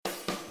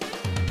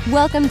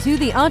Welcome to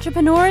the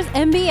Entrepreneur's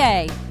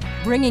MBA,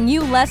 bringing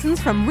you lessons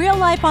from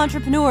real-life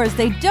entrepreneurs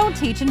they don't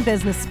teach in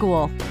business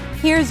school.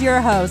 Here's your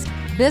host,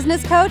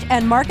 business coach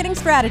and marketing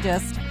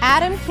strategist,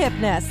 Adam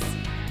Kipnis.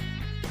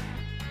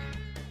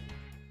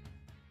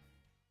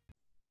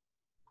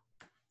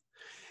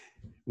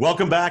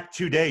 Welcome back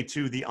today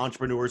to the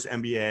Entrepreneur's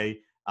MBA.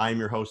 I'm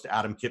your host,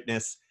 Adam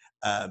Kipnis.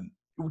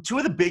 Two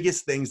of the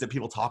biggest things that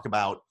people talk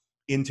about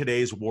in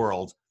today's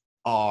world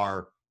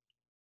are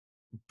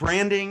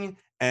branding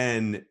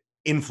and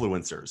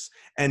influencers.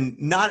 And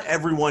not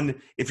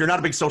everyone, if you're not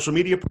a big social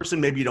media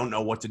person, maybe you don't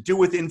know what to do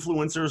with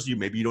influencers.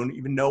 Maybe you don't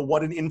even know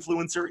what an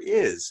influencer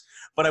is.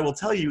 But I will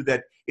tell you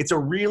that it's a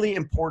really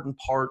important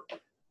part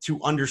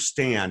to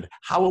understand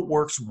how it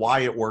works, why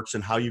it works,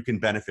 and how you can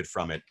benefit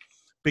from it.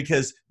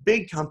 Because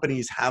big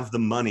companies have the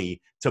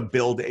money to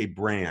build a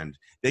brand.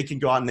 They can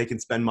go out and they can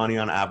spend money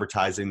on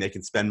advertising. They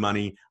can spend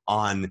money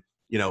on,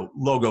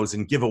 logos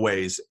and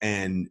giveaways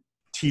and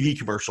TV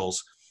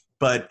commercials.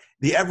 But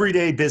the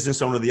everyday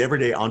business owner, the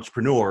everyday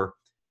entrepreneur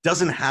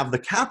doesn't have the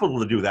capital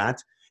to do that.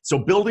 So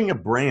building a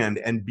brand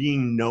and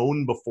being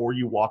known before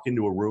you walk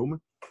into a room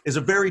is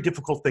a very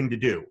difficult thing to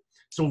do.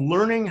 So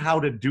learning how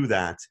to do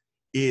that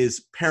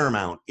is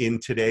paramount in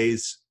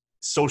today's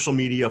social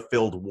media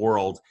filled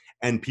world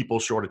and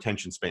people's short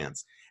attention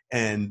spans.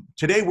 And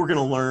today we're going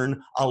to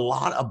learn a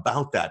lot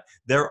about that.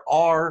 There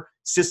are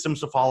systems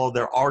to follow.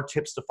 There are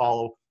tips to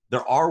follow.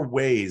 There are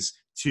ways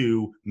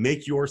to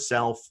make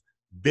yourself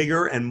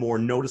bigger and more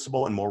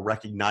noticeable and more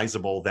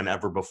recognizable than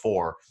ever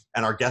before.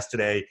 And our guest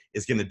today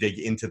is going to dig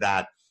into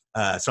that.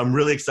 So I'm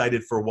really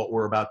excited for what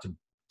we're about to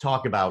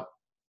talk about.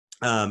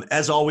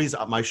 As always,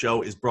 my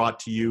show is brought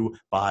to you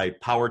by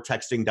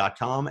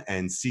PowerTexting.com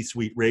and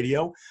C-Suite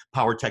Radio.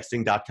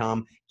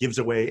 PowerTexting.com gives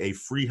away a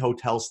free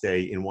hotel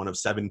stay in one of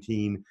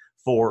 17 4-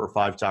 or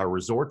 5-star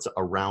resorts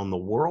around the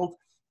world.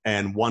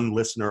 And one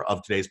listener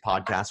of today's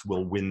podcast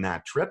will win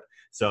that trip.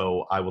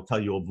 So I will tell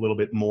you a little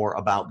bit more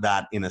about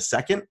that in a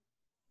second.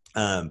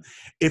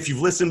 If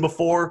you've listened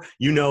before,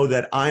 you know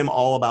that I'm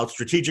all about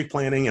strategic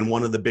planning, and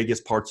one of the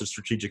biggest parts of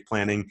strategic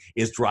planning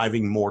is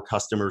driving more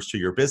customers to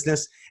your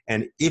business.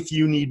 And if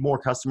you need more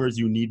customers,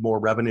 you need more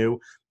revenue,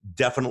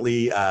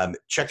 definitely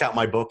check out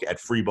my book at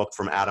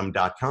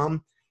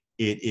freebookfromadam.com.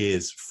 It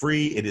is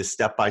free. It is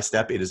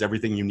step-by-step. It is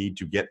everything you need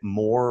to get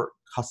more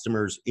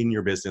customers in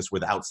your business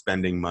without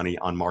spending money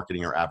on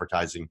marketing or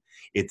advertising.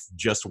 It's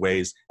just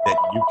ways that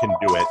you can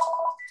do it.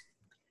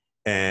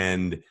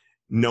 And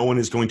no one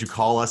is going to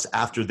call us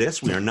after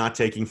this. We are not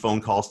taking phone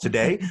calls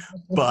today.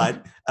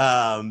 But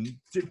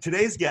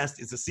today's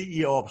guest is the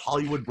CEO of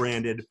Hollywood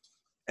Branded,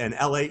 an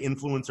LA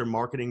influencer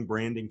marketing,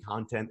 branding,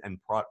 content, and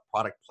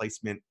product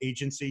placement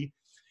agency.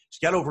 She's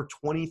got over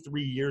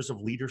 23 years of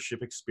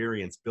leadership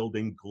experience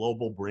building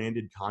global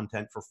branded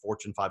content for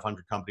Fortune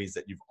 500 companies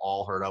that you've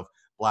all heard of: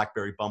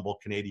 BlackBerry, Bumble,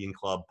 Canadian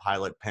Club,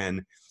 Pilot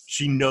Pen.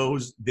 She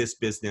knows this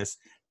business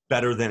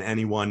better than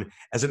anyone.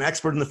 As an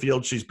expert in the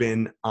field, she's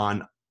been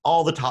on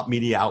all the top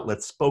media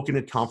outlets, spoken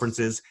at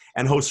conferences,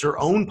 and hosts her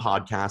own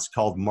podcast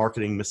called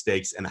Marketing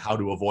Mistakes and How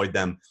to Avoid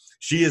Them.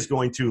 She is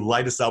going to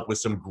light us up with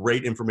some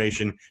great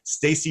information.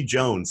 Stacey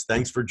Jones,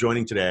 thanks for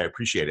joining today. I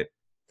appreciate it.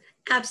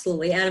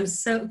 Absolutely, Adam.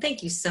 So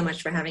thank you so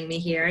much for having me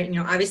here.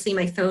 Obviously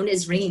my phone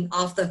is ringing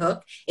off the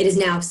hook. It is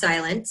now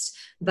silenced,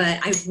 but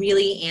I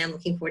really am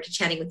looking forward to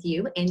chatting with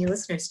you and your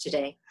listeners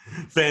today.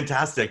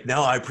 Fantastic.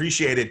 No, I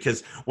appreciate it,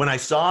 because when I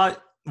saw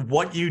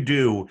what you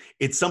do,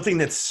 it's something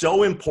that's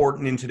so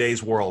important in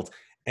today's world.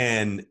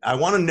 And I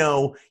want to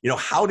know,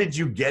 how did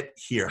you get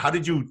here? How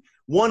did you,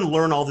 one,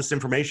 learn all this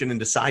information and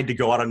decide to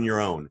go out on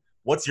your own?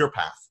 What's your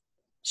path?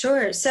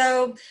 Sure.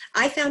 So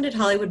I founded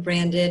Hollywood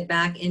Branded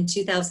back in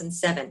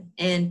 2007.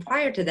 And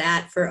prior to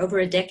that, for over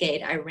a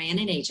decade, I ran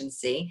an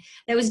agency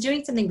that was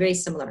doing something very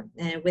similar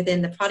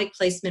within the product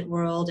placement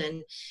world.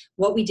 And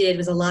what we did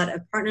was a lot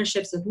of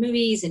partnerships with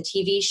movies and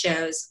TV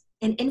shows.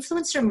 And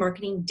influencer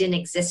marketing didn't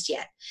exist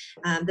yet.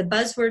 The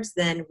buzzwords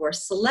then were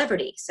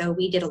celebrity. So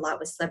we did a lot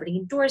with celebrity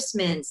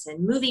endorsements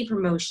and movie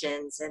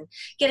promotions and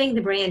getting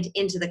the brand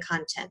into the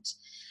content.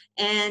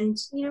 And,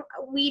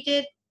 we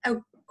did a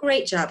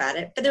great job at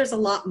it, but there's a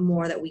lot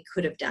more that we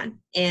could have done.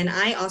 And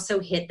I also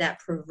hit that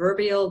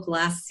proverbial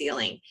glass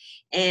ceiling.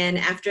 And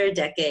after a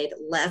decade,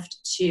 left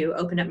to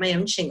open up my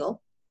own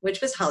shingle,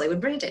 which was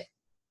Hollywood Branded.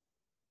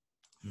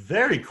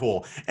 Very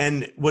cool.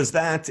 And was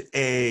it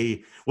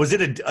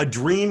a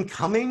dream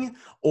coming,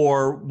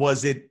 or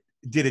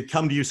did it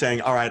come to you saying,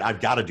 all right, I've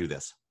got to do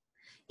this?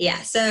 Yeah.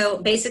 So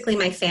basically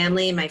my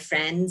family and my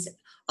friends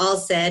all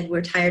said,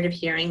 we're tired of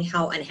hearing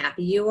how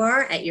unhappy you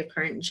are at your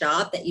current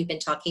job that you've been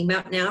talking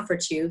about now for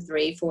 2,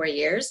 3, 4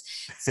 years.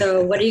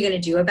 So what are you going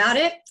to do about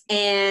it?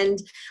 And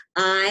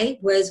I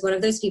was one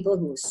of those people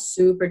who was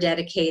super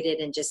dedicated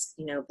and just,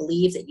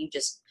 believed that you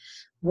just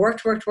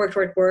worked,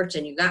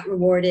 and you got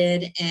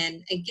rewarded.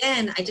 And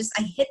again,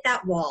 I hit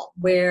that wall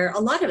where a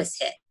lot of us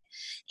hit.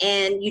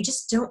 and you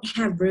just don't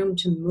have room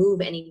to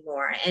move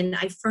anymore. And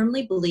I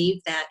firmly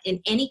believe that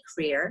in any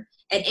career,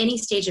 at any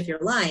stage of your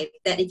life,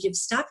 that if you've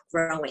stopped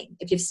growing,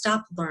 if you've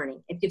stopped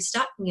learning, if you've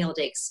stopped being able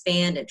to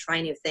expand and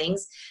try new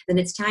things, then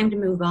it's time to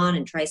move on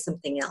and try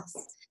something else.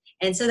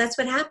 And so that's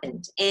what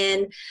happened.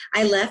 And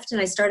I left and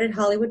I started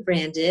Hollywood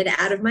Branded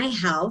out of my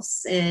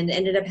house and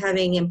ended up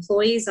having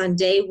employees on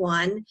day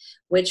one,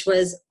 which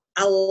was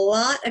a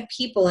lot of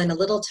people in a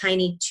little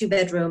tiny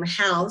 2-bedroom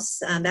house.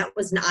 That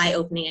was an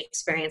eye-opening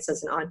experience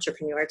as an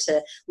entrepreneur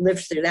to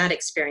live through that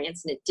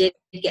experience. And it did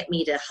get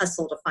me to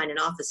hustle to find an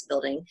office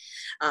building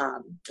a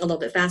little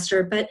bit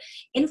faster. But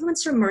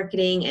influencer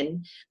marketing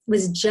and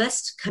was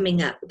just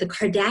coming up. The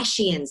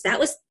Kardashians, that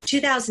was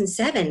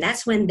 2007.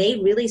 That's when they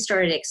really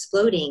started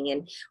exploding.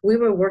 And we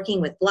were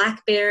working with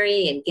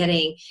BlackBerry and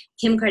getting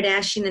Kim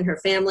Kardashian and her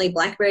family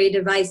BlackBerry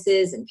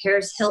devices and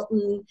Paris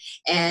Hilton.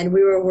 And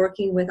we were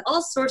working with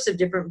all sorts of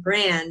different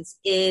brands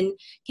in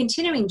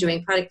continuing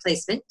doing product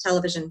placement,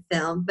 television,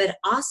 film, but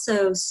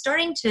also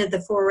starting to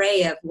the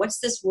foray of what's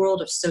this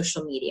world of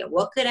social media?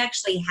 What could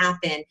actually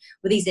happen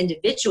with these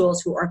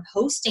individuals who are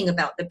posting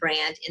about the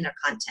brand in their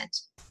content?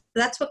 So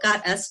that's what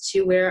got us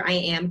to where I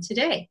am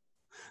today.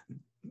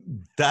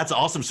 That's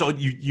awesome. So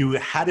you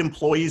had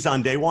employees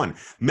on day one.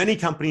 Many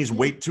companies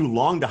wait too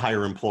long to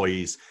hire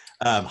employees.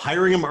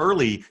 Hiring them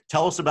early,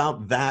 tell us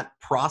about that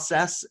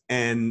process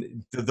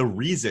and the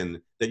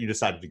reason that you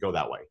decided to go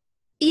that way.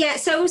 Yeah,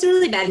 so it was a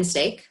really bad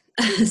mistake.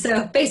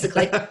 So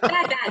basically,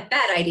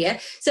 bad idea.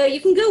 So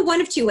you can go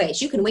one of two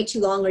ways. You can wait too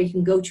long or you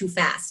can go too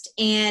fast.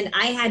 And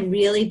I had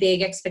really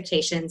big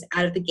expectations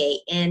out of the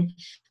gate. And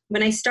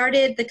when I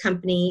started the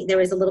company, there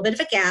was a little bit of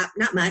a gap,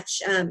 not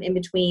much, in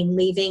between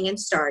leaving and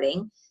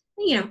starting,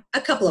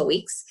 a couple of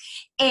weeks.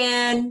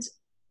 And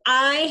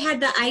I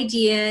had the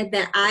idea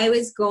that I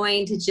was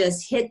going to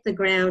just hit the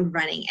ground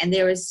running, and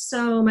there was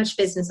so much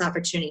business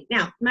opportunity.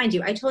 Now, mind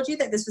you, I told you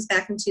that this was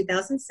back in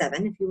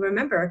 2007. If you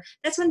remember,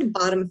 that's when the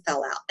bottom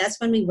fell out. That's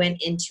when we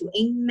went into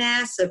a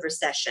massive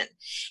recession,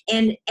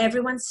 and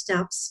everyone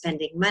stopped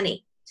spending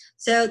money.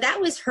 So that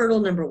was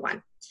hurdle number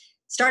one.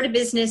 Start a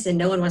business and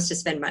no one wants to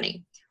spend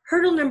money.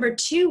 Hurdle number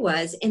two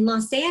was in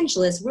Los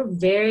Angeles, we're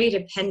very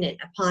dependent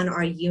upon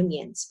our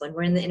unions when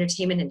we're in the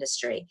entertainment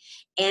industry.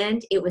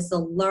 And it was the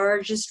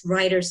largest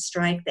writers'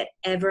 strike that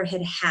ever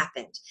had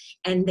happened.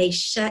 And they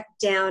shut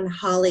down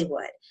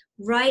Hollywood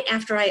right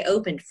after I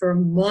opened for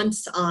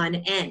months on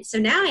end. So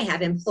now I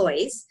have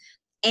employees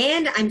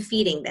and I'm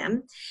feeding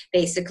them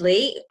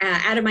basically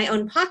out of my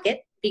own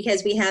pocket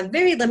because we have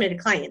very limited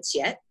clients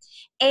yet.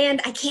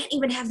 And I can't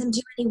even have them do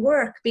any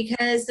work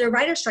because there are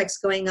writer strikes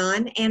going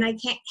on, and I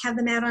can't have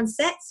them out on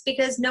sets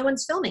because no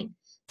one's filming.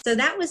 So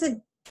that was a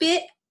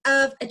bit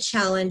of a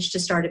challenge to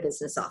start a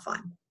business off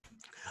on.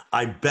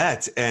 I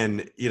bet.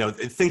 And,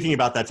 thinking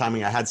about that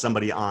timing, I had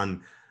somebody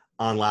on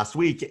last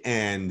week,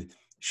 and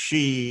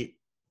she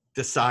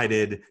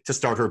decided to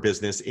start her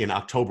business in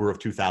October of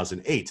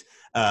 2008,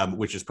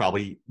 which is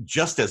probably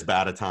just as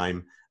bad a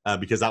time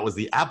because that was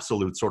the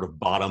absolute sort of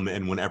bottom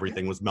and when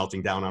everything was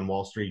melting down on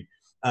Wall Street.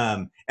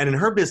 And in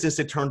her business,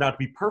 it turned out to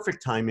be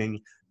perfect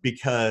timing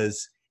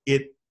because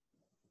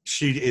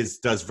she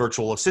does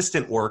virtual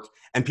assistant work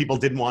and people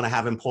didn't want to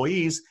have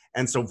employees.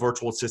 And so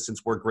virtual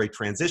assistants were a great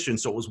transition.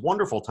 So it was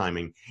wonderful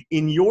timing.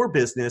 In your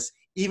business,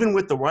 even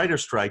with the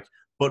writer's strike,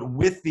 but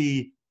with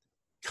the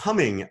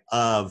coming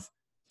of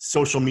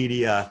social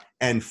media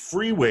and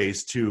free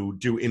ways to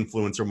do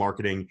influencer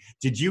marketing,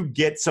 did you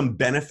get some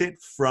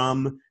benefit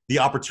from the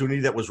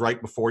opportunity that was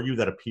right before you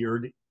that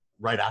appeared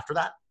right after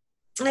that?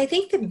 I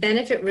think the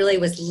benefit really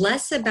was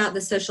less about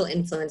the social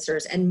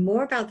influencers and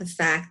more about the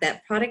fact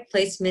that product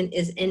placement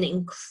is an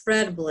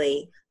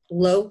incredibly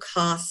low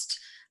cost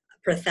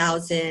per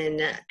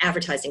thousand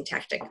advertising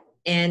tactic.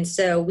 And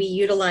so we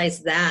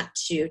utilize that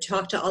to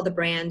talk to all the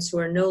brands who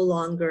are no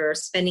longer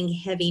spending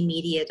heavy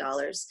media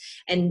dollars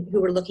and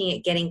who were looking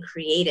at getting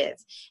creative.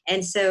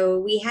 And so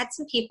we had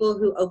some people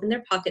who opened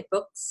their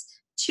pocketbooks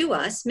to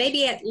us,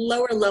 maybe at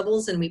lower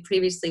levels than we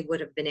previously would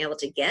have been able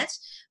to get,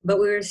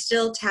 but we were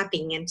still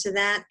tapping into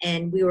that,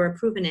 and we were a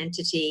proven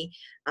entity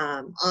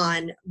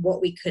on what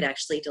we could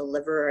actually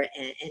deliver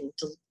and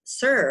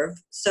serve.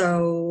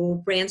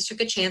 So brands took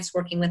a chance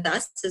working with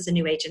us as a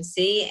new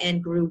agency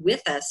and grew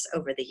with us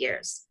over the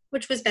years,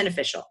 which was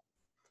beneficial.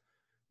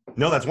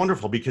 No, that's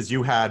wonderful because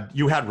you had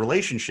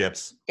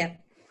relationships. Yeah.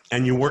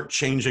 And you weren't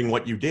changing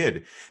what you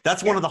did.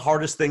 That's one of the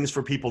hardest things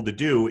for people to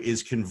do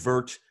is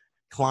convert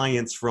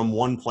clients from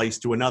one place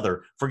to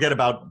another. Forget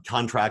about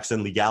contracts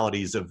and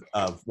legalities of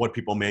what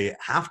people may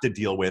have to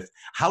deal with.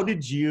 How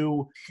did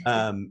you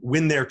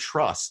win their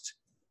trust,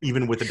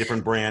 even with a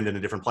different brand in a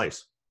different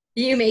place?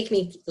 You make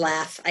me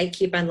laugh. I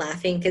keep on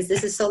laughing because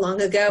this is so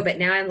long ago, but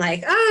now I'm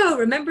like, oh,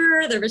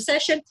 remember the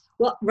recession?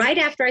 Well, right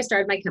after I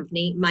started my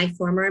company, my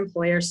former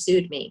employer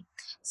sued me.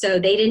 So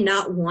they did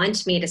not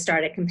want me to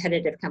start a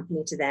competitive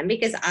company to them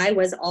because I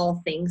was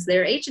all things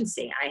their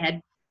agency. I had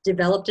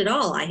developed it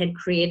all. I had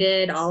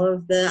created all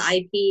of the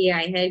IP.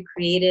 I had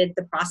created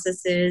the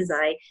processes.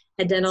 I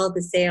had done all of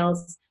the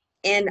sales.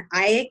 And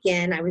I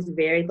was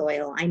very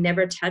loyal. I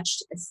never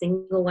touched a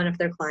single one of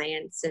their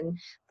clients. And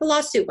the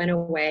lawsuit went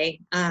away.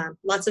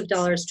 Lots of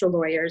dollars to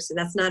lawyers. So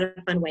that's not a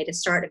fun way to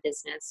start a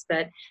business.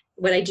 But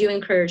what I do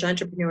encourage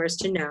entrepreneurs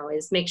to know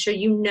is make sure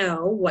you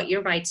know what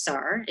your rights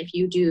are. If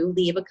you do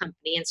leave a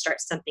company and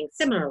start something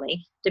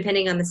similarly,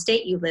 depending on the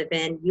state you live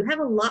in, you have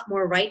a lot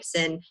more rights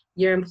than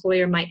your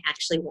employer might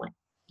actually want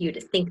you to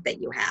think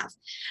that you have,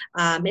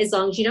 as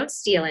long as you don't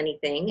steal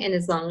anything and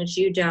as long as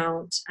you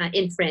don't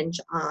infringe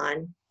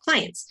on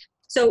clients.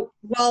 So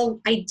while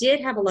I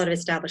did have a lot of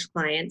established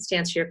clients, to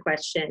answer your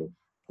question,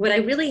 what I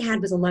really had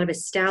was a lot of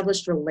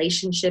established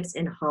relationships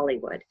in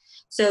Hollywood.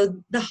 So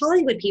the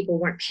Hollywood people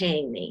weren't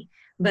paying me,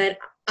 but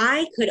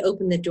I could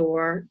open the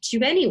door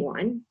to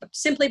anyone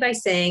simply by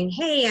saying,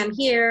 hey, I'm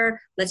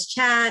here, let's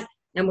chat.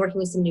 I'm working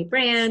with some new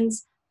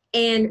brands.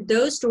 And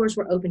those doors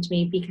were open to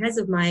me because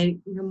of my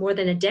more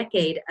than a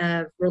decade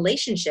of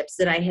relationships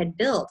that I had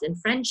built and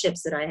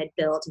friendships that I had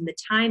built and the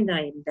time that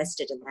I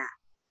invested in that.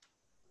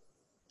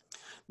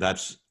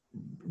 That's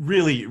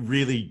really,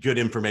 really good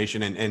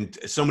information and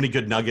so many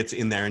good nuggets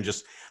in there, and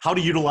just how to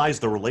utilize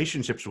the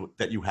relationships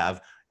that you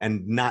have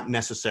and not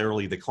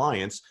necessarily the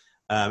clients.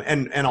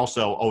 And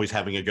also always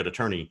having a good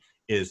attorney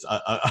is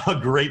a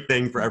great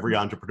thing for every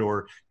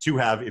entrepreneur to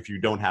have. If you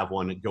don't have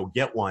one, go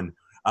get one.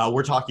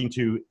 We're talking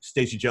to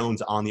Stacey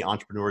Jones on the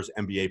Entrepreneurs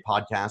MBA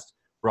podcast,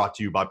 brought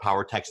to you by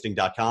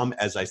PowerTexting.com.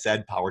 As I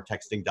said,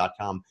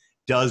 PowerTexting.com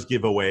does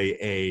give away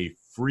a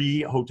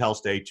free hotel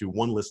stay to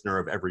one listener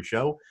of every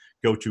show.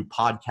 Go to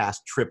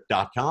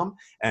podcasttrip.com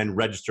and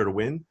register to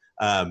win.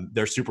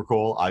 They're super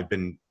cool. I've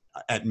been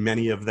at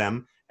many of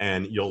them,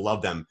 and you'll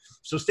love them.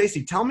 So,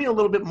 Stacey, tell me a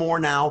little bit more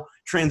now,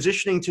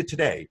 transitioning to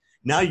today.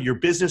 Now your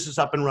business is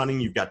up and running.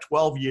 You've got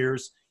 12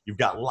 years. You've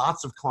got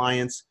lots of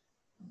clients.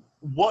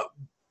 What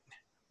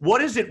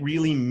does it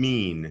really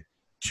mean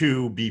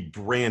to be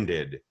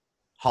branded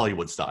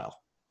Hollywood style?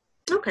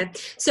 Okay.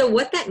 So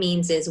what that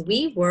means is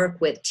we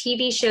work with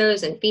TV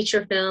shows and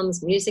feature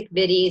films, music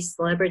videos,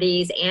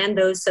 celebrities, and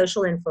those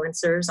social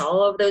influencers,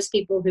 all of those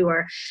people who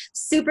are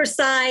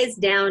supersized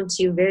down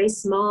to very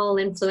small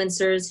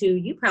influencers who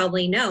you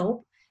probably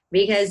know,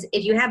 because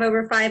if you have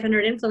over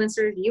 500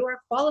 influencers, you are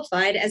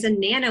qualified as a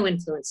nano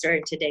influencer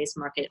in today's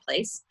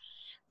marketplace.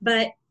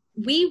 But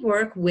we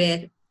work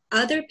with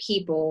other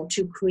people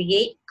to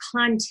create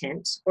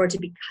content or to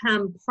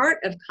become part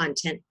of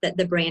content that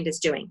the brand is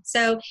doing.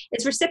 So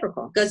it's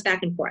reciprocal, goes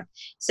back and forth.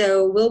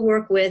 So we'll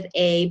work with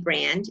a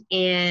brand,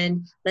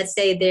 and let's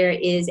say there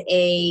is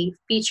a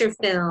feature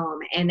film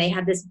and they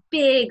have this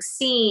big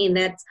scene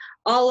that's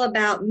all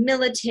about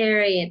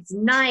military, it's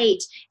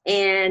night,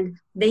 and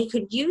they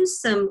could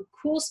use some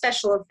cool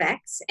special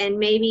effects and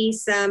maybe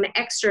some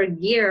extra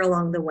gear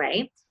along the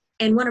way.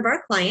 And one of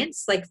our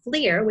clients, like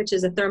FLIR, which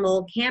is a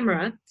thermal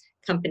camera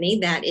company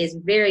that is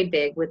very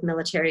big with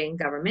military and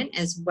government,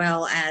 as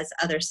well as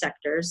other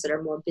sectors that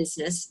are more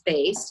business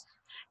based,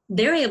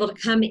 they're able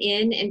to come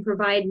in and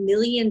provide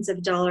millions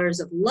of dollars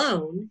of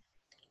loan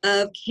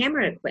of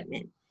camera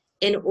equipment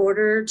in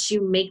order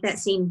to make that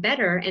scene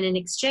better. And in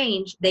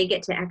exchange, they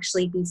get to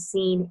actually be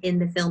seen in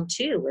the film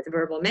too, with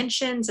verbal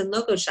mentions and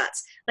logo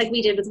shots, like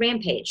we did with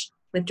Rampage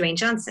with Dwayne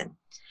Johnson,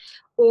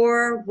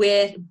 or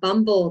with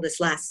Bumble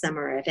this last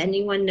summer. If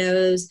anyone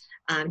knows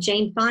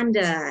Jane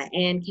Fonda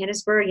and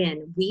Candice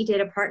Bergen, we did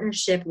a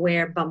partnership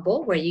where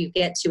Bumble, where you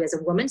get to, as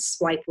a woman,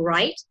 swipe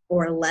right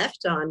or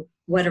left on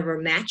whatever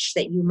match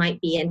that you might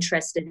be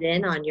interested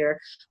in on your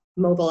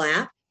mobile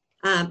app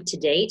to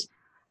date.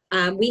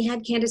 We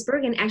had Candice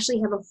Bergen actually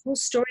have a whole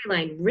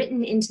storyline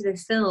written into the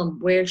film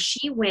where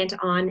she went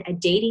on a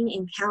dating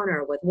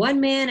encounter with one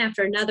man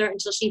after another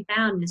until she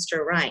found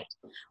Mr. Right.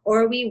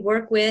 Or we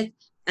work with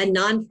a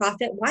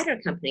nonprofit water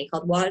company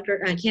called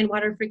Can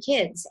Water for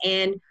Kids,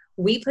 and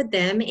we put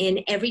them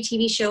in every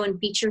TV show and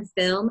feature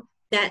film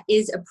that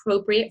is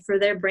appropriate for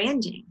their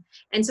branding.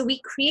 And so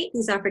we create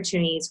these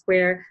opportunities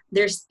where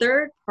there's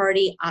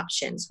third-party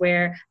options,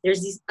 where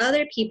there's these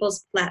other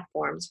people's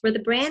platforms where the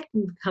brand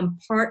can become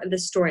part of the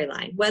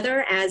storyline,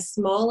 whether as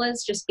small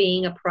as just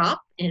being a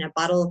prop in a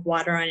bottle of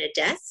water on a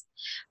desk,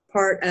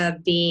 part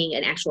of being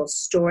an actual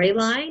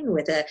storyline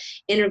with an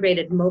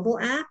integrated mobile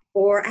app,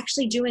 or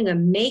actually doing a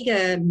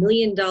mega $1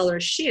 million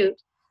shoot,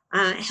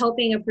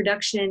 helping a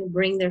production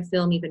bring their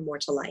film even more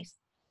to life.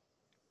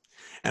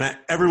 And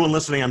everyone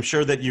listening, I'm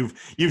sure that you've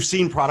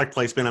seen product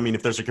placement. I mean,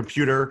 if there's a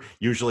computer,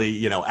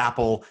 usually,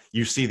 Apple,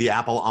 you see the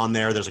Apple on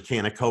there. There's a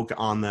can of Coke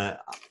on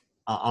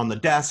the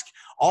desk.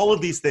 All of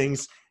these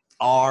things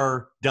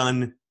are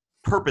done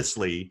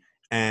purposely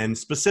and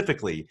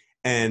specifically.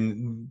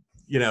 And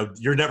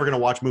you're never going to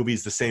watch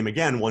movies the same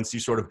again once you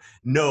sort of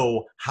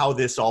know how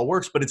this all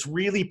works. But it's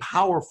really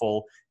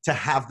powerful to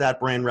have that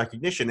brand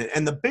recognition.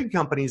 And the big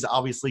companies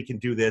obviously can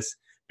do this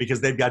because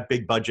they've got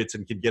big budgets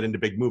and can get into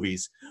big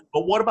movies.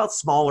 But what about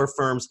smaller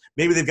firms?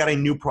 Maybe they've got a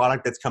new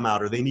product that's come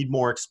out or they need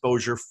more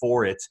exposure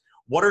for it.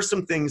 What are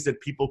some things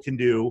that people can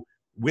do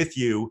with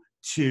you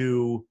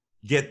to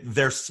get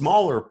their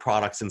smaller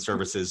products and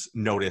services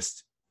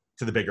noticed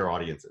to the bigger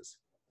audiences?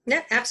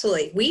 Yeah,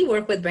 absolutely. We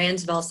work with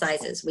brands of all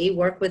sizes. We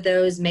work with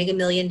those mega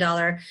million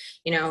dollar,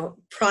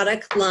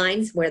 product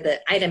lines where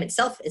the item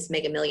itself is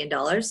mega million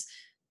dollars,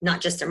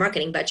 not just their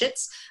marketing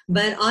budgets,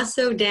 but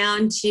also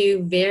down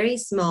to very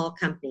small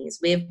companies.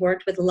 We have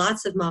worked with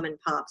lots of mom and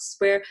pops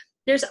where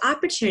there's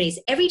opportunities.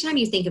 Every time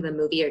you think of a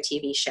movie or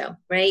TV show,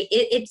 right,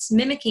 it's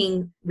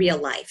mimicking real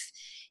life.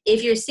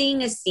 If you're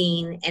seeing a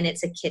scene and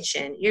it's a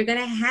kitchen, you're going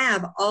to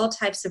have all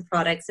types of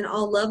products and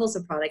all levels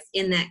of products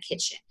in that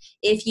kitchen.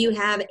 If you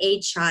have a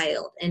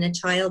child in a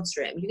child's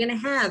room, you're going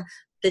to have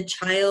the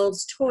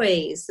child's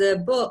toys,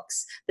 the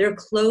books, their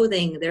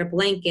clothing, their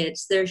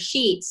blankets, their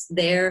sheets,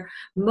 their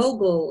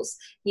mobiles.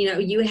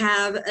 You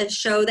have a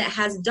show that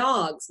has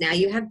dogs. Now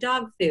you have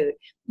dog food.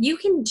 You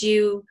can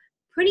do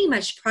pretty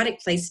much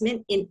product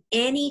placement in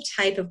any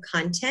type of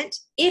content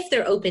if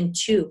they're open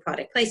to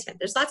product placement.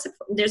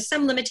 There's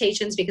some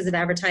limitations because of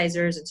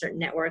advertisers and certain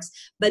networks,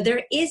 but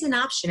there is an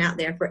option out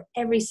there for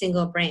every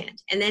single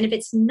brand. And then if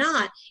it's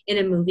not in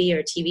a movie or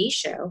a TV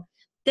show,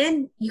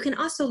 then you can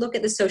also look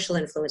at the social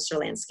influencer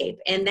landscape.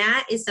 And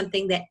that is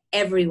something that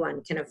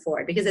everyone can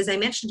afford. Because as I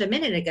mentioned a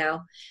minute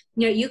ago,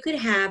 you could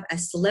have a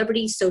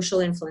celebrity social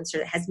influencer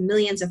that has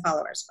millions of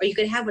followers, or you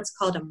could have what's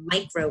called a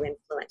micro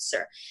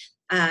influencer.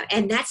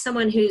 And that's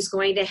someone who's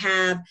going to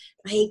have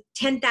like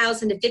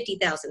 10,000 to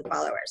 50,000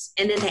 followers.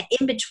 And then that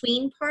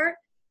in-between part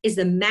is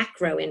the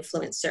macro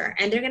influencer.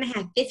 And they're going to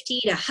have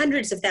 50 to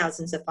hundreds of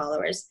thousands of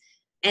followers.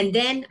 And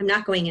then, I'm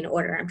not going in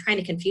order, I'm trying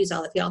to confuse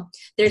all of y'all.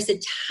 There's a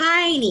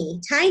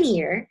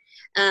tinier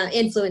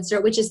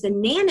influencer, which is the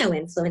nano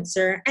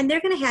influencer. And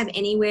they're going to have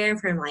anywhere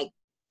from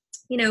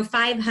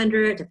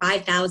 500 to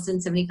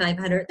 5,000,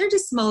 7,500. They're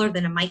just smaller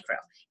than a micro.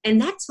 And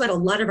that's what a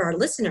lot of our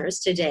listeners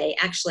today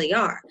actually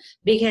are,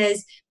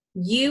 because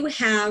you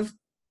have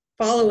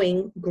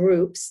following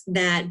groups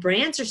that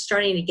brands are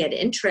starting to get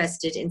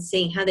interested in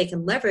seeing how they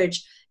can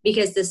leverage,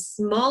 because the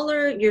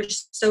smaller your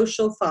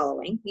social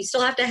following, you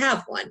still have to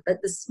have one, but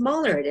the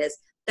smaller it is,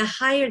 the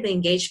higher the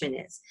engagement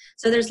is.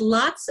 So there's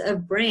lots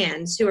of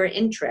brands who are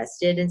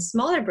interested, and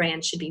smaller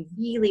brands should be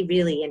really,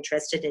 really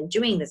interested in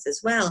doing this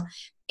as well,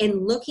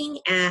 in looking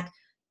at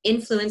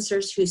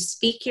influencers who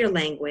speak your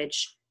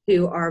language,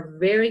 who are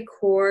very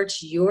core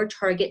to your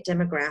target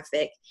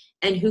demographic,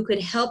 and who could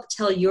help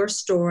tell your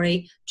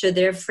story to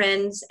their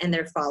friends and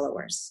their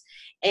followers.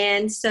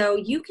 And so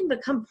you can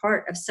become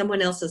part of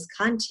someone else's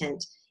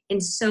content in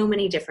so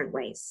many different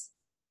ways.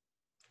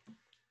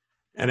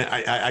 And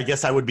I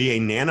guess I would be a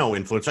nano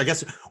influencer. I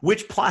guess,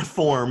 which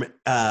platform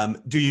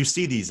do you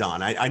see these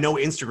on? I know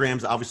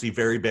Instagram's obviously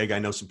very big. I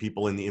know some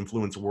people in the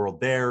influencer world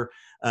there.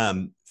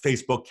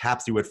 Facebook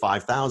caps you at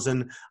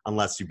 5,000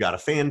 unless you've got a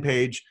fan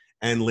page.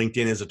 And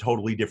LinkedIn is a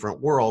totally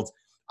different world.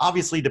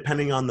 Obviously,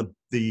 depending on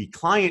the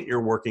client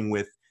you're working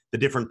with, the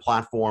different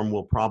platform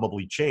will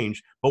probably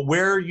change. But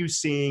where are you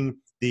seeing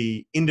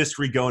the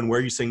industry go, and where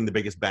are you seeing the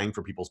biggest bang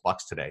for people's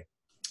bucks today?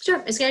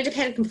 Sure. It's going to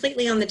depend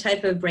completely on the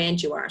type of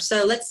brand you are.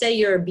 So let's say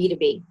you're a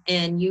B2B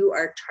and you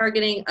are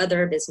targeting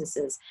other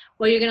businesses.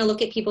 Well, you're going to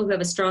look at people who have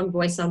a strong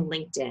voice on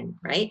LinkedIn,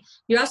 right?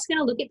 You're also going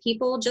to look at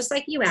people just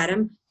like you,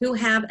 Adam, who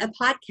have a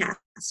podcast.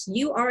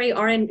 You are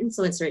an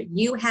influencer.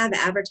 You have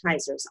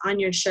advertisers on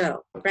your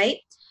show, right?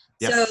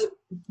 Yes. So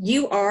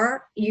you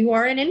are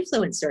an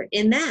influencer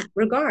in that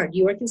regard.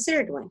 You are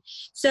considered one.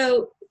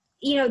 So,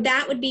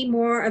 that would be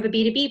more of a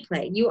B2B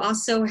play. You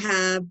also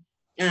have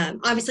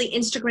obviously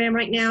Instagram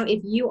right now.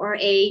 If you are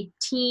a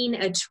teen,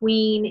 a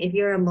tween, if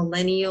you're a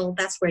millennial,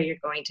 that's where you're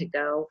going to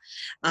go.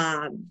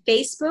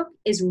 Facebook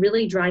is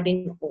really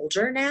driving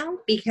older now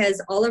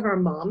because all of our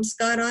moms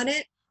got on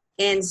it.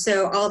 And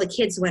so all the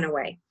kids went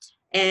away.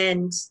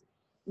 And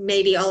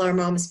maybe all our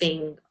moms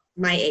being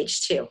my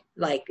age too,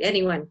 like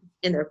anyone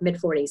in their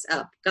mid-40s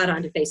up, got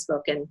onto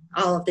Facebook, and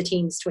all of the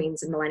teens,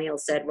 tweens, and millennials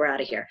said, we're out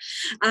of here.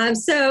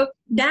 So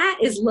that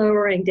is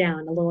lowering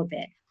down a little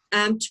bit.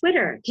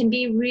 Twitter can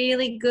be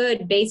really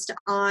good based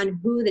on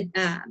who the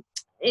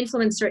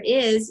influencer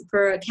is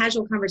for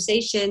casual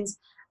conversations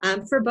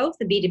for both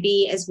the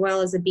B2B as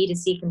well as the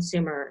B2C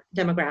consumer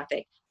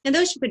demographic. And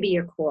those should be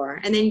your core.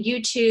 And then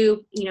YouTube,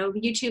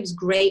 YouTube's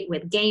great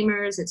with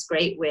gamers. It's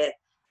great with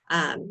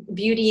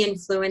beauty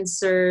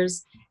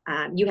influencers.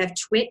 You have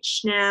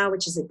Twitch now,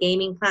 which is a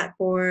gaming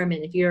platform.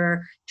 And if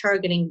you're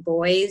targeting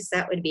boys,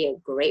 that would be a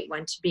great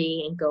one to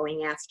be and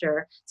going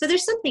after. So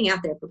there's something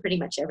out there for pretty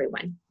much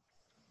everyone.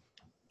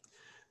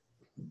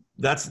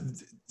 That's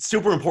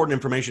super important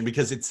information,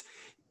 because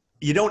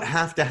you don't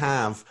have to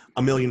have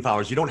 1 million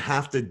followers. You don't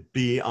have to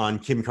be on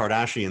Kim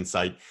Kardashian's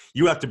site.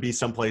 You have to be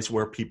someplace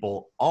where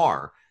people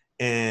are.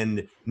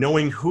 And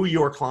knowing who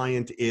your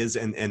client is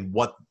and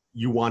what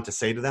you want to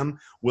say to them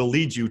will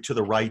lead you to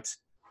the right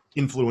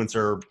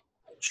influencer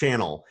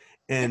channel.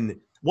 And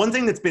one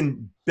thing that's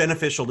been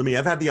beneficial to me,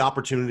 I've had the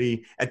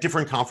opportunity at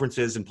different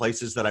conferences and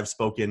places that I've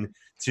spoken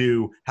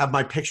to have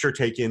my picture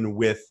taken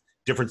with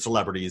different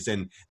celebrities,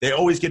 and they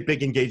always get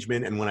big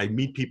engagement. And when I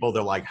meet people,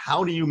 they're like,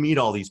 how do you meet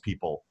all these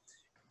people?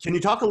 Can you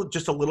talk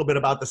just a little bit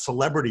about the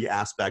celebrity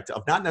aspect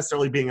of not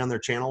necessarily being on their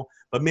channel,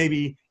 but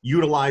maybe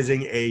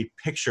utilizing a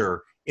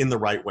picture in the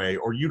right way,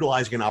 or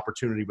utilizing an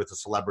opportunity with a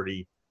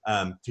celebrity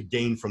to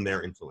gain from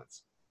their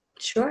influence?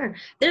 Sure.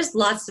 There's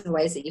lots of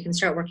ways that you can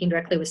start working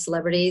directly with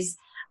celebrities.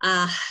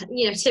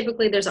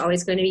 Typically there's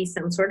always going to be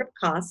some sort of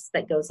cost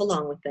that goes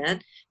along with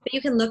that, but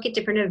you can look at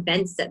different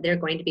events that they're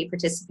going to be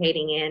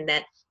participating in,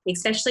 that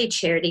especially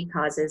charity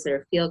causes that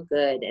are feel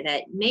good,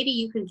 that maybe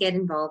you could get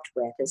involved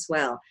with as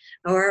well.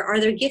 Or are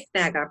there gift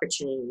bag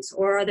opportunities,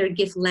 or are there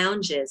gift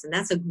lounges? And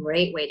that's a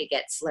great way to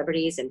get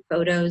celebrities and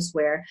photos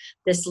where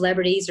the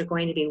celebrities are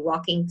going to be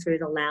walking through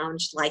the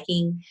lounge,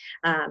 liking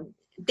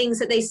things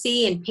that they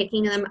see and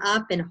picking them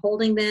up and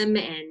holding them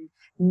and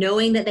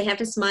knowing that they have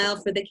to smile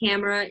for the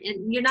camera.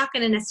 And you're not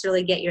going to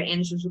necessarily get your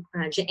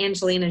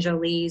Angelina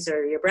Jolie's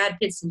or your Brad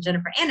Pitts and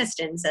Jennifer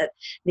Anistons at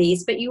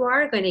these, but you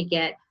are going to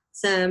get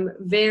some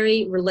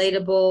very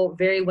relatable,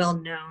 very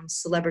well-known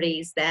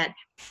celebrities that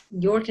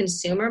your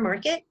consumer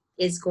market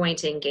is going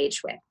to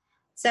engage with.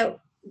 So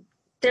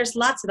there's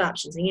lots of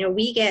options. And,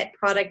 we get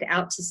product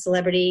out to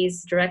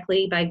celebrities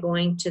directly by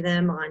going to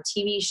them on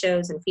TV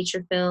shows and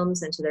feature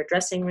films and to their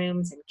dressing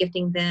rooms and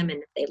gifting them.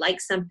 And if they like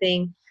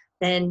something,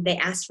 then they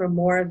ask for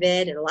more of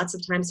it. And lots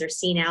of times they're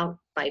seen out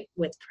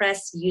with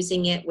press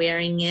using it,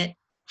 wearing it,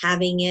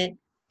 having it.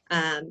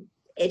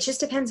 It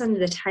just depends on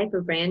the type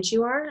of brand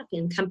you are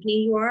and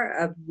company you are,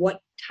 of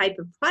what type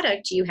of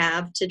product you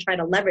have to try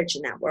to leverage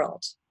in that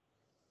world.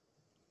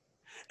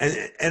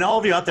 And all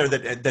of you out there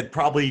that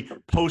probably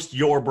post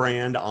your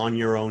brand on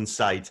your own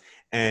site,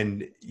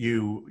 and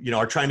you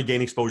are trying to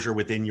gain exposure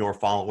within your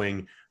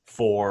following,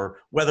 for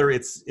whether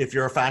it's, if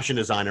you're a fashion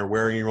designer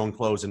wearing your own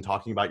clothes and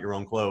talking about your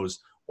own clothes,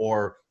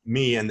 or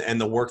me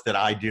and the work that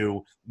I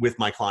do with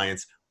my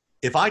clients.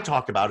 If I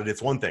talk about it,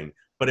 it's one thing,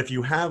 but if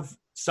you have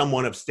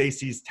someone of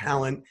Stacey's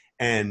talent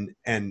and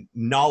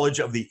knowledge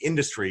of the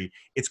industry,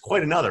 it's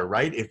quite another,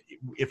 right?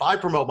 If I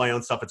promote my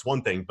own stuff, it's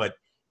one thing, but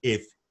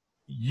if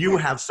you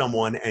have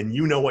someone and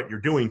you know what you're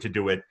doing to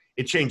do it,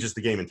 it changes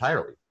the game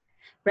entirely.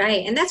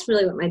 Right. And that's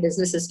really what my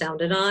business is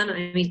founded on.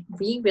 I mean,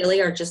 we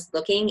really are just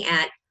looking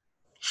at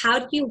how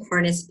do you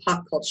harness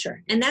pop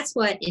culture? And that's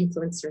what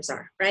influencers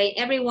are, right?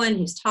 Everyone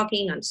who's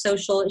talking on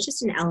social is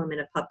just an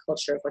element of pop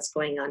culture of what's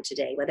going on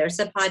today, whether it's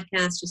a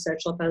podcast, a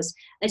social post,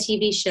 a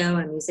TV show,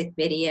 a music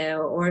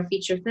video, or a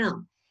feature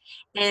film.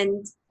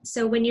 And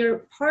so when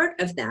you're part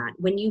of that,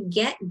 when you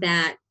get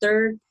that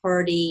third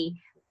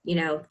party,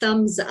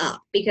 thumbs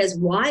up, because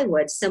why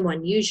would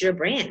someone use your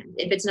brand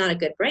if it's not a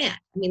good brand?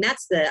 I mean,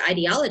 that's the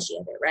ideology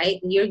of it,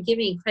 right? You're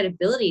giving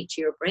credibility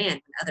to your brand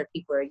when other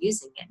people are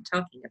using it and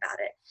talking about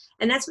it.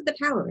 And that's what the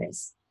power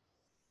is.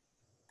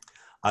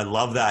 I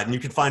love that. And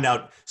you can find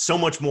out so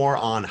much more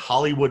on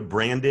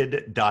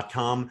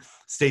hollywoodbranded.com.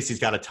 Stacey's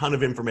got a ton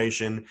of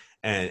information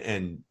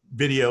and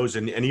videos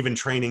and even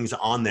trainings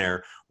on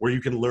there where you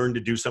can learn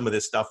to do some of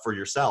this stuff for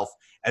yourself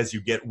as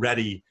you get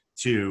ready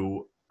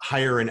to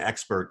hire an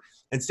expert.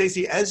 And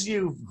Stacey, as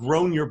you've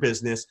grown your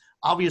business,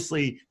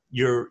 obviously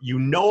you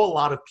know a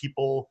lot of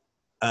people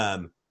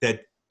that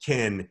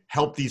can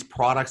help these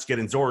products get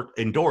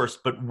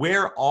endorsed, but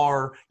where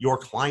are your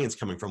clients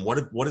coming from?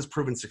 What has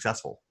proven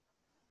successful?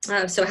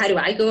 So how do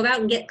I go about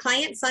and get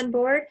clients on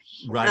board?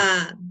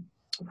 Right.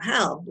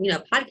 Well,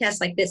 podcasts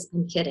like this,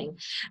 I'm kidding.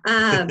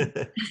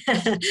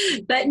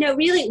 But no,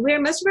 really, where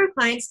most of our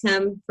clients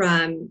come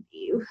from,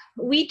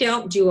 we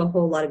don't do a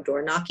whole lot of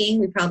door knocking.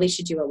 We probably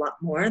should do a lot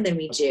more than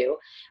we do.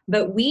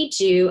 But we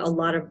do a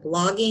lot of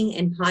blogging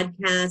and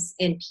podcasts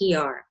and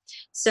PR.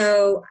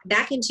 So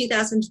back in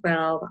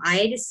 2012,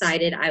 I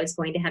decided I was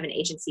going to have an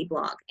agency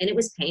blog, and it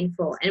was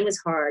painful and it was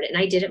hard, and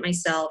I did it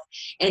myself.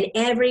 And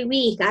every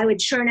week I would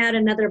churn out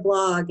another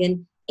blog,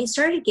 and it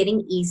started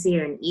getting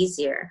easier and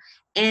easier.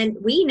 And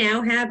we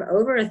now have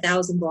over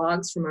 1,000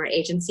 blogs from our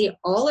agency.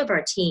 All of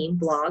our team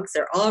blogs,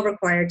 they're all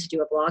required to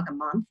do a blog a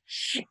month.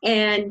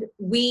 And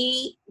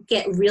we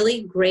get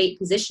really great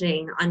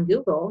positioning on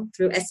Google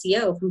through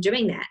SEO from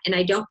doing that. And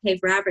I don't pay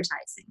for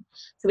advertising.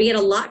 So we get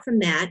a lot from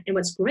that. And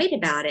what's great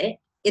about it,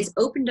 it's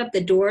opened up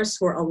the doors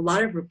for a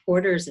lot of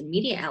reporters and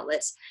media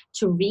outlets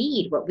to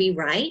read what we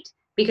write,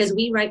 because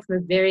we write from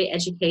a very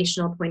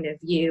educational point of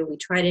view. We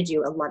try to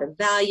do a lot of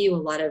value, a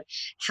lot of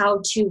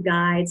how-to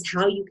guides,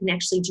 how you can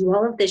actually do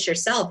all of this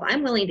yourself.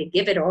 I'm willing to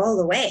give it all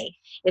away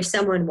if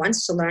someone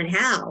wants to learn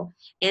how.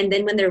 And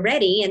then when they're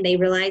ready and they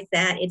realize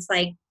that it's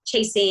like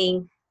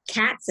chasing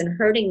cats and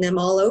herding them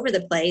all over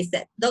the place,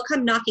 that they'll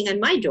come knocking on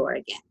my door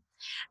again.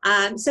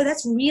 So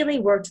that's really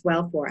worked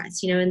well for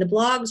us, and the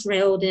blogs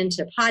rolled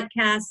into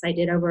podcasts. I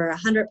did over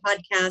 100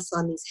 podcasts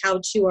on these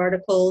how-to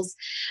articles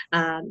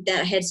that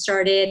I had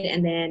started.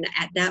 And then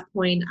at that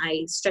point,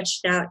 I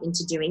stretched out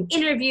into doing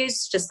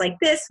interviews just like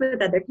this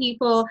with other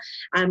people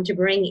to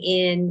bring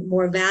in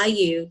more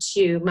value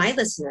to my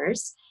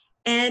listeners,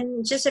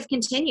 and just have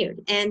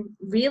continued. And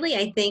really,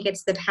 I think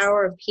it's the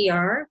power of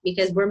PR,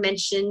 because we're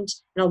mentioned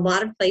in a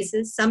lot of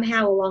places.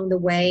 Somehow along the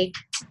way,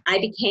 I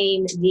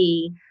became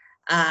the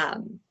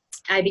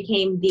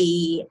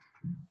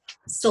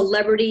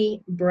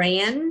celebrity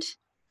brand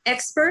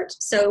expert.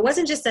 So it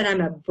wasn't just that I'm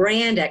a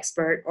brand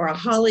expert or a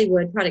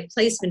Hollywood product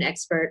placement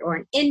expert or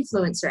an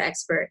influencer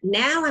expert.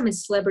 Now I'm a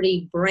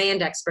celebrity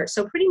brand expert.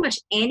 So pretty much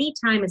any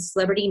time a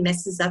celebrity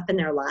messes up in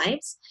their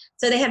lives,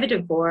 so they have a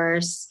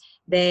divorce,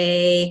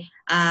 they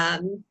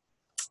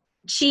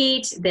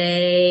cheat,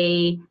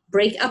 they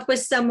break up with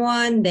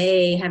someone,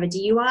 they have a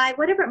DUI,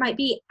 whatever it might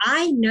be,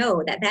 I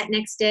know that that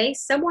next day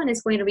someone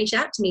is going to reach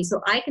out to me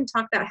so I can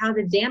talk about how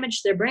to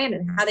damage their brand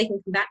and how they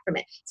can come back from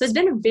it. So it's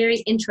been a very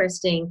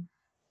interesting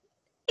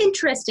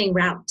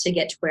route to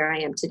get to where I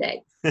am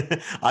today.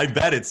 I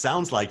bet it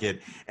sounds like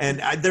it.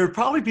 And there are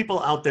probably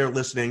people out there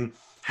listening.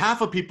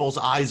 Half of people's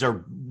eyes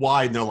are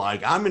wide and they're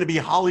like, I'm going to be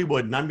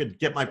Hollywood and I'm going to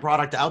get my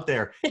product out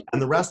there.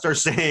 And the rest are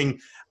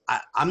saying,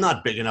 I'm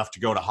not big enough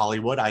to go to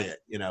Hollywood.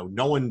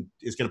 No one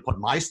is going to put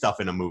my stuff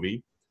in a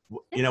movie.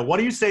 What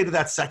do you say to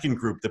that second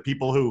group, the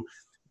people who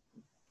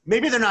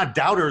maybe they're not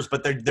doubters,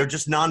 but they're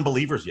just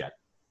non-believers yet?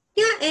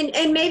 Yeah,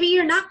 and maybe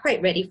you're not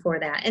quite ready for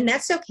that, and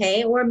that's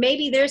okay. Or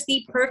maybe there's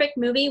the perfect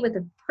movie with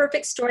a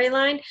perfect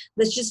storyline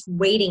that's just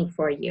waiting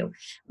for you.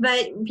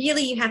 But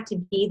really, you have to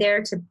be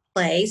there to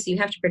play, so you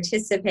have to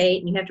participate,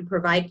 and you have to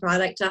provide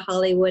product to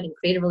Hollywood and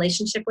create a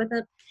relationship with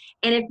them.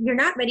 And if you're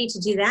not ready to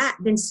do that,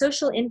 then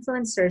social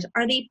influencers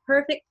are the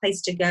perfect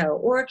place to go.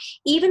 Or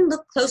even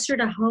look closer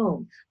to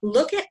home.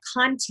 Look at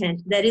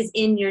content that is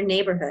in your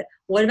neighborhood.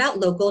 What about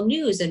local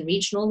news and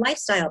regional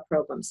lifestyle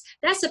programs?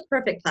 That's a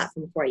perfect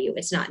platform for you.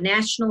 It's not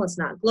national, it's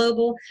not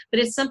global, but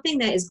it's something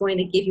that is going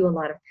to give you a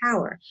lot of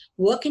power.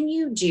 What can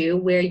you do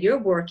where you're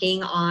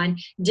working on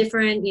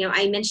different,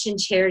 I mentioned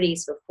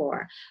charities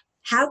before.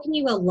 How can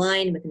you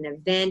align with an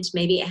event?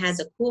 Maybe it has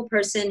a cool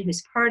person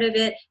who's part of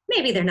it.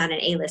 Maybe they're not an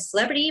A-list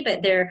celebrity,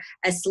 but they're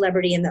a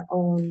celebrity in their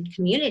own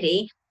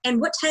community. And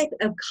what type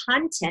of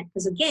content?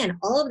 Because again,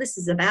 all of this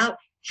is about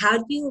how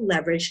do you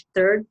leverage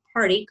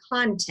third-party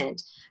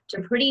content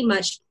to pretty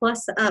much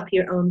plus up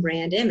your own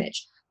brand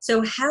image.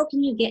 So how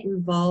can you get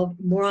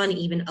involved more on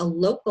even a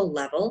local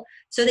level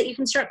so that you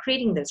can start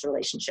creating those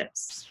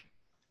relationships?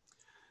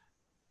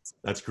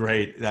 That's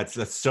great.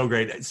 That's so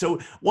great. So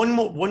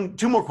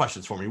two more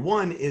questions for me.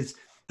 One is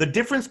the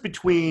difference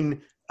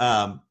between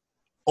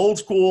old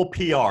school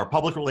PR,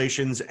 public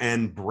relations,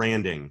 and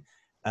branding.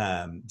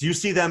 Do you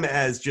see them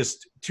as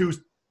just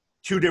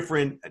two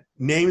different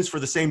names for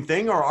the same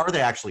thing, or are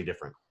they actually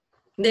different?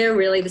 They're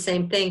really the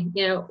same thing.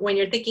 When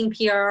you're thinking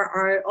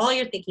PR, all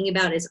you're thinking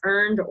about is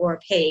earned or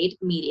paid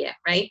media,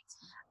 right?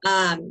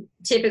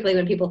 Typically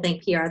when people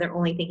think PR, they're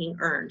only thinking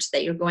earned,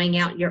 that you're going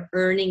out, you're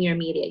earning your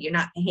media. You're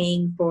not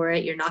paying for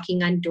it. You're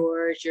knocking on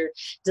doors. You're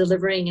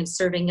delivering and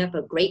serving up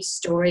a great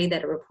story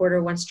that a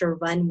reporter wants to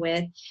run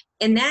with.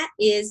 And that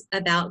is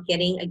about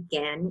getting,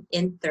 again,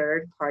 in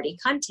third-party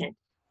content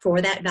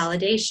for that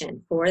validation,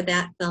 for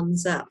that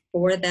thumbs up,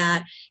 for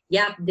that,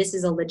 yeah, this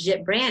is a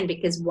legit brand.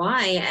 Because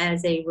why,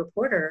 as a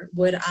reporter,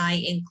 would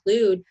I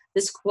include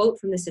this quote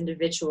from this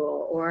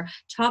individual or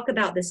talk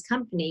about this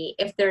company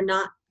if they're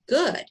not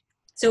good?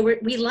 So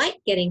we like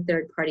getting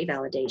third-party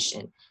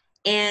validation.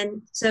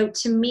 And so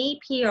to me,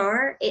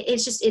 PR,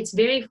 it's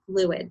very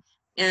fluid.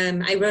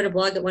 I wrote a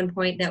blog at one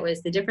point that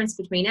was the difference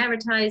between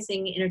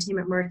advertising,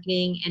 entertainment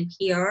marketing, and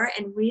PR.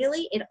 And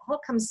really, it all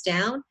comes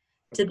down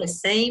to the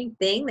same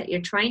thing, that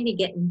you're trying to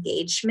get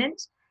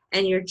engagement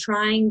and you're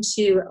trying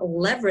to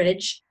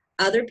leverage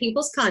other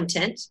people's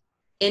content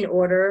in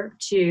order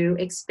to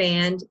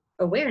expand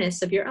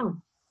awareness of your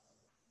own.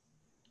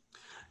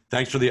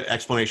 Thanks for the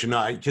explanation.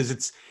 Because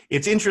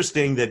it's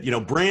interesting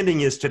that,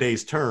 branding is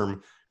today's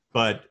term,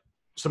 but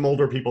some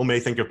older people may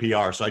think of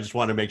PR. So I just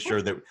want to make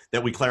sure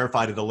that we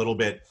clarified it a little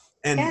bit.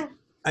 And,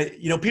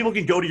 people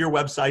can go to your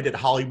website at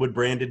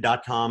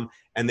hollywoodbranded.com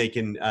and they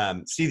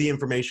can see the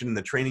information and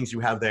the trainings you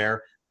have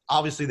there.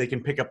 Obviously, they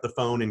can pick up the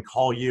phone and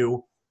call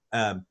you.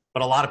 But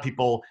a lot of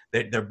people,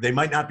 they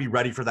might not be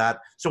ready for that.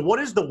 So what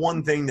is the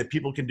one thing that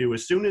people can do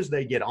as soon as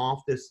they get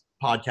off this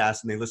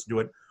podcast and they listen to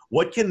it?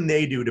 What can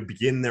they do to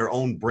begin their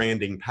own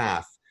branding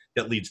path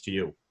that leads to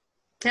you?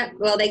 Yeah,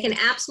 well, they can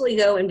absolutely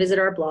go and visit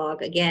our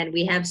blog. Again,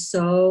 we have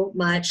so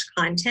much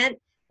content,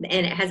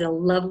 and it has a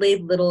lovely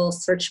little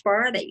search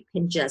bar that you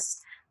can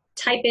just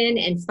type in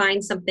and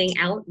find something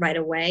out right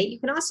away. You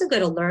can also go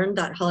to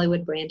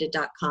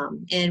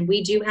learn.hollywoodbranded.com. And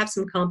we do have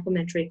some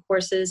complimentary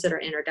courses that are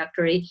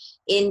introductory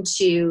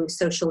into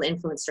social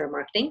influencer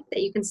marketing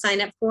that you can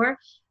sign up for,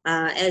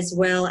 as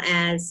well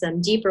as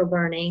some deeper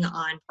learning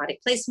on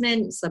product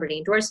placement, celebrity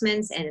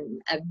endorsements,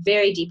 and a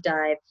very deep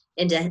dive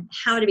into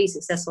how to be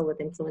successful with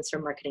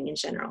influencer marketing in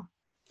general.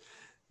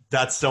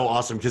 That's so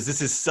awesome, because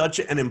this is such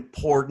an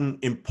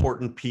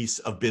important piece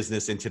of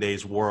business in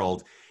today's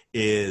world,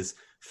 is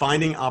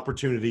finding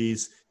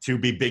opportunities to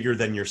be bigger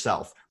than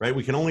yourself, right?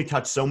 We can only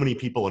touch so many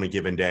people in a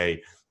given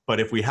day, but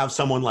if we have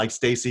someone like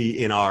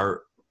Stacy in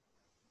our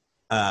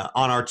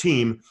on our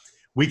team,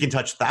 we can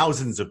touch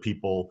thousands of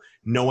people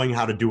knowing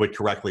how to do it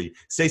correctly.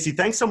 Stacy,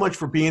 thanks so much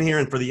for being here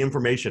and for the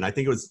information. I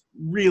think it was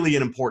really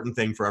an important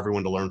thing for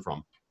everyone to learn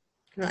from.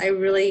 Well, I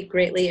really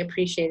greatly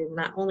appreciated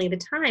not only the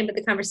time, but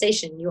the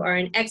conversation. You are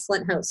an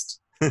excellent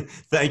host.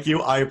 Thank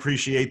you. I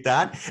appreciate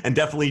that. And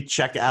definitely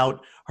check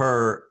out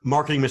her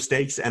Marketing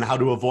Mistakes and How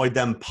to Avoid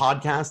Them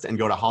podcast and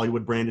go to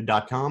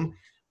hollywoodbranded.com.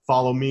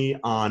 Follow me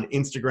on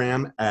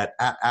Instagram at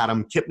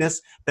Adam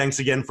Kipnis. Thanks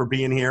again for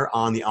being here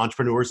on the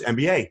Entrepreneurs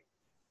MBA.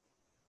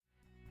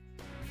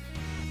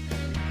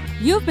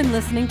 You've been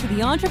listening to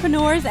the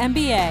Entrepreneurs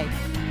MBA.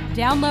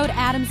 Download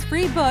Adam's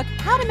free book,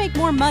 How to Make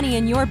More Money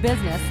in Your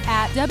Business,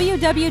 at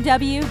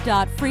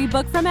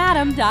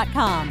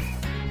www.freebookfromadam.com.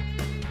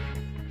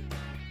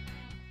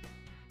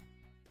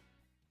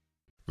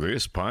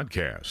 This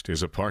podcast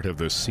is a part of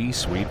the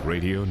C-Suite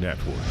Radio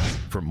Network.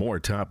 For more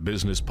top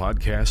business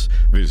podcasts,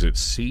 visit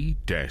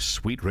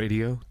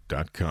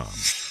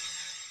c-suiteradio.com.